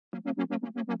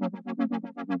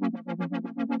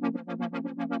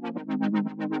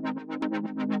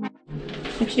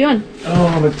What you doing? Oh,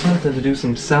 I'm attempting to do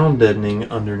some sound deadening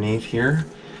underneath here,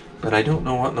 but I don't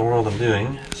know what in the world I'm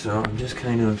doing, so I'm just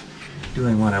kind of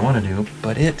doing what I want to do,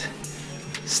 but it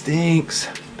stinks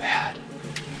bad.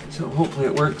 So hopefully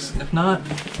it works. If not,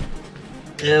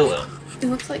 it will. It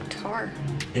looks like tar.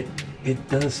 It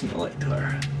does smell like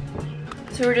tar.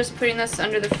 So we're just putting this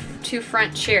under the two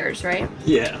front chairs, right?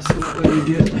 Yeah, so that way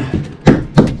we get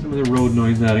some of the road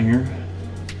noise out of here.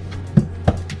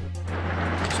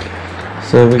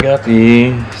 So we got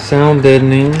the sound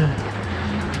deadening,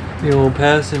 the old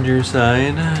passenger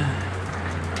side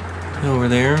over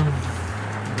there.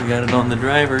 We got it on the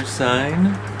driver's side.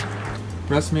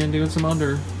 Rustman doing some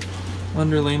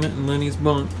underlayment in Lenny's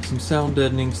bunk, some sound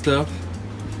deadening stuff.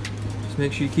 Just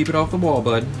make sure you keep it off the wall,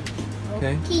 bud.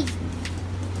 Okay?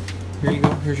 Here you go,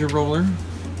 here's your roller.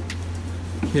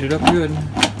 Hit it up good,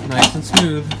 nice and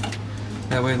smooth.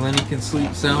 That way Lenny can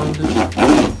sleep sound.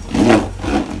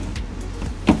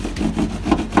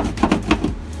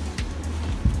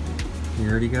 He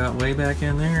already got way back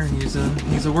in there. He's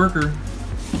a worker.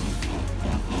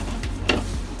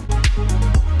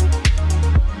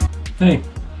 Hey,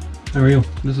 how are you?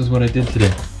 This is what I did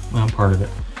today. Well, I'm part of it.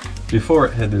 Before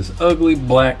it had this ugly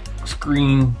black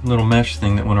screen little mesh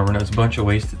thing that went over and it was a bunch of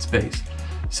wasted space.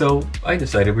 So I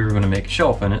decided we were going to make a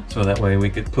shelf in it so that way we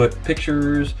could put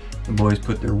pictures. The boys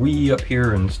put their Wii up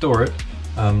here and store it.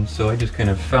 So I just kind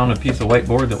of found a piece of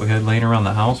whiteboard that we had laying around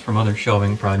the house from other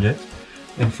shelving projects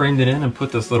and framed it in and put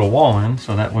this little wall in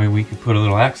so that way we could put a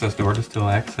little access door to still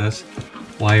access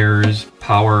wires,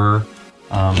 power.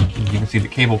 You can see the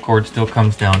cable cord still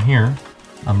comes down here,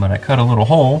 but I cut a little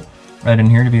hole right in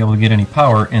here to be able to get any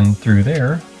power in through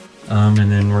there. And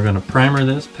then we're going to primer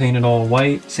this, paint it all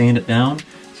white, sand it down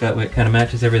so that way it kind of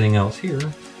matches everything else here.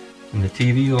 And the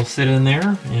TV will sit in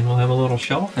there and we'll have a little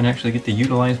shelf and actually get to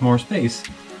utilize more space.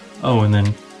 Oh, and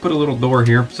then put a little door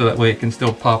here so that way it can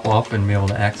still pop off and be able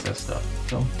to access stuff.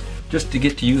 So just to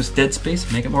get to use dead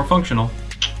space, make it more functional.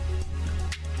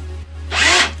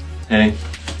 Hey,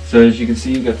 so as you can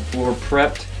see, you got the floor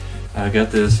prepped. I got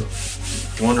this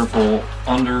wonderful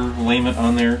underlayment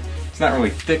on there. It's not really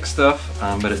thick stuff,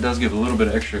 but it does give a little bit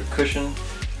of extra cushion.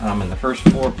 And the first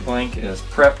floor plank is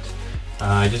prepped.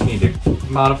 I just need to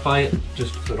modify it,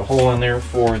 just put a hole in there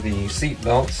for the seat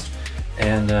belts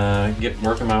and get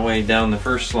working my way down the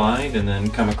first slide and then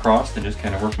come across and just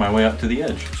kind of work my way up to the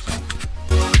edge.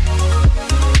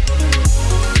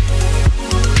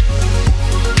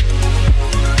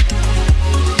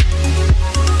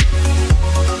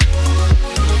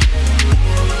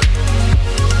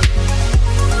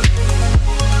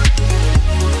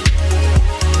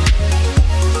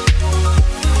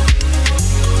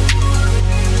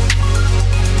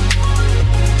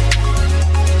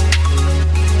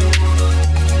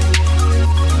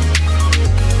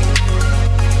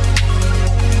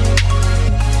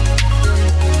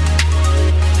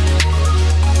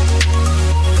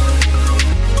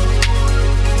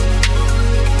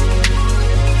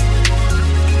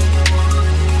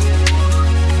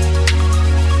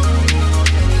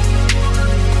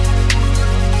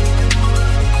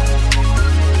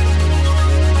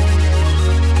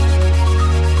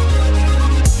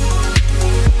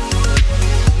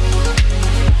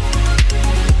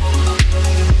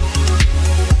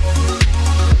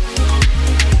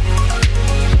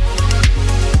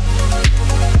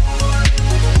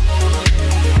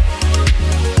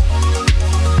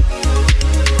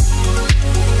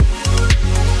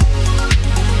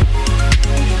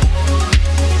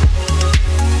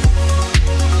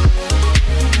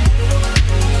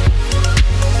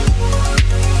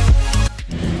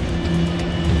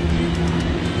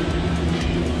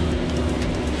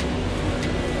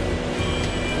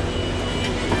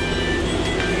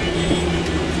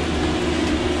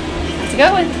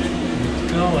 Going.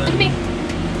 It's going. Look at me.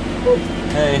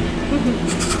 Hey.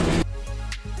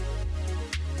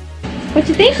 What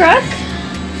you think, Rock?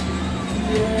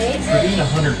 For being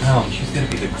 100 pounds, she's gonna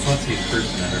be the klutziest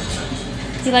person I've ever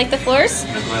met. You like the floors?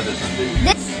 I'm glad that's on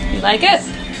video. You like it?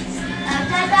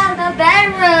 The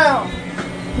bedroom.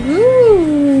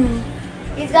 Ooh.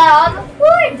 He's got all the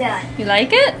floor done. You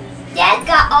like it? Dad's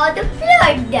got all the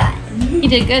floor done. He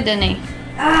did good, didn't he?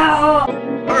 Oh.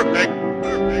 Perfect.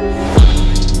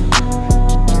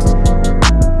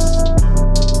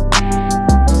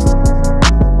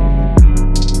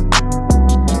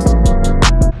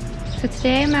 So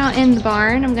today I'm out in the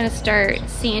barn. I'm gonna start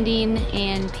sanding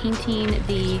and painting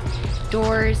the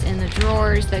doors and the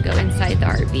drawers that go inside the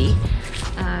RV.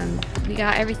 We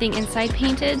got everything inside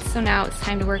painted, so now it's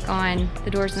time to work on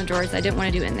the doors and the drawers I didn't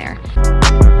want to do in there.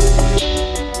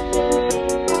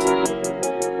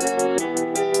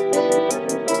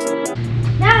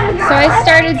 So I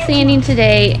started sanding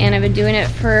today and I've been doing it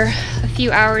for a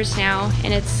few hours now,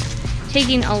 and it's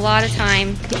taking a lot of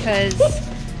time because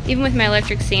even with my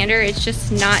electric sander, it's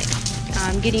just not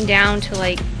getting down to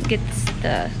like get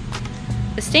the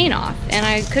stain off, and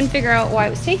I couldn't figure out why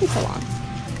it was taking so long.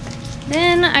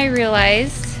 Then I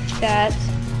realized that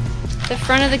the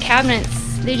front of the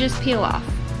cabinets, they just peel off.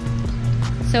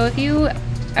 So if you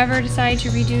ever decide to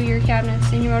redo your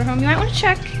cabinets in your motorhome, you might want to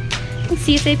check and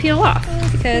see if they peel off,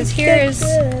 because here is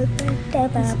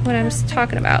what I'm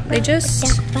talking about. They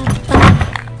just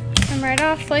come right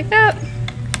off like that.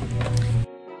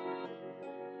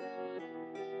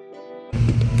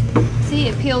 See,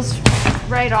 it peels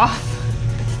right off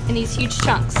in these huge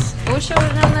chunks. I wish I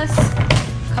would have done this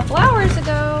a couple hours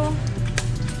ago.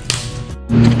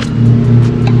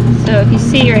 So if you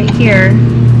see right here,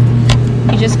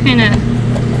 you just kind of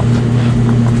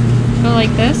go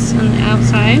like this on the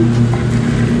outside.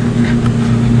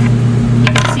 You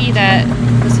can see that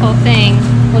this whole thing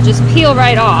will just peel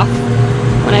right off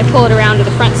when I pull it around to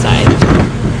the front side.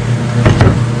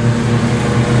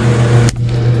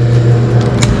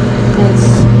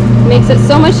 It makes it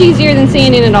so much easier than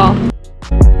sanding it all.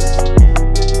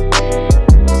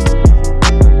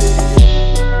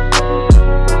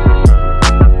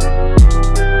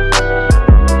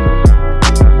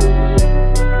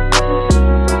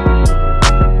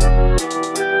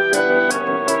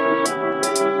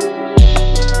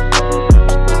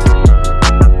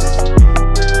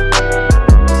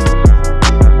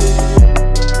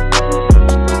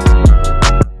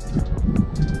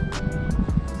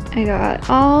 I got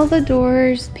all the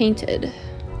doors painted.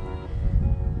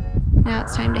 Now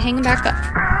it's time to hang them back up.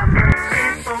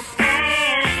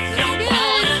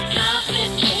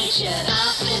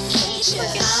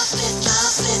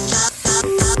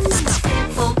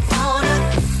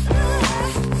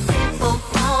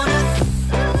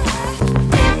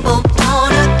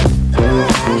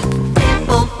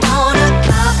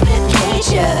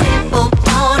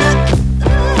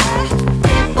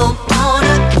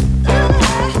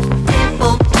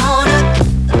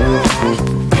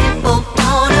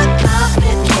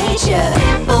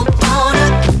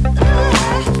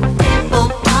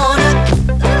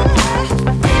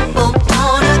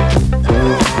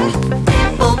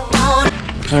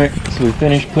 Alright, so we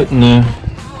finished putting the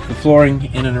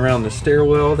flooring in and around the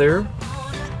stairwell there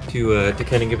to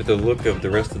kind of give it the look of the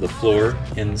rest of the floor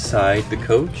inside the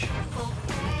coach.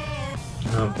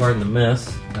 Pardon the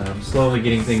mess. I'm slowly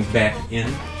getting things back in.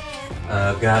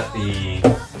 I've got the,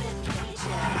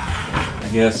 I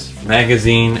guess,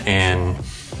 magazine and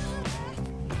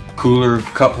cooler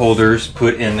cup holders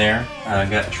put in there.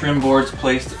 Got trim boards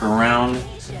placed around,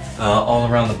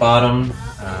 all around the bottom.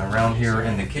 Around here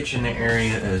in the kitchen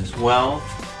area as well.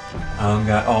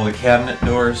 Got all the cabinet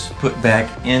doors put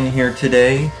back in here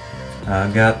today.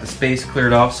 Got the space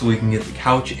cleared off so we can get the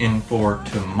couch in for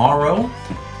tomorrow.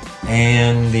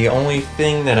 And the only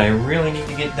thing that I really need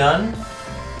to get done,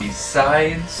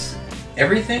 besides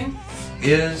everything,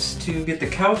 is to get the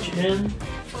couch in,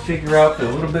 figure out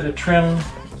the little bit of trim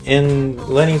in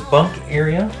Lenny's bunk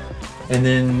area, and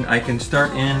then I can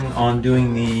start in on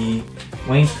doing the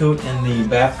wainscot in the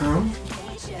bathroom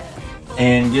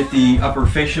and get the upper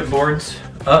fascia boards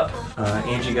up.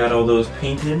 Angie got all those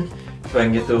painted so I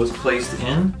can get those placed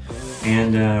in,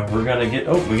 and we're gonna get,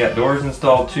 oh, we got doors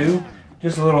installed too.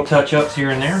 Just a little touch-ups here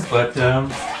and there, but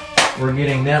we're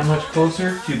getting that much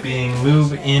closer to being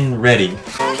move-in ready.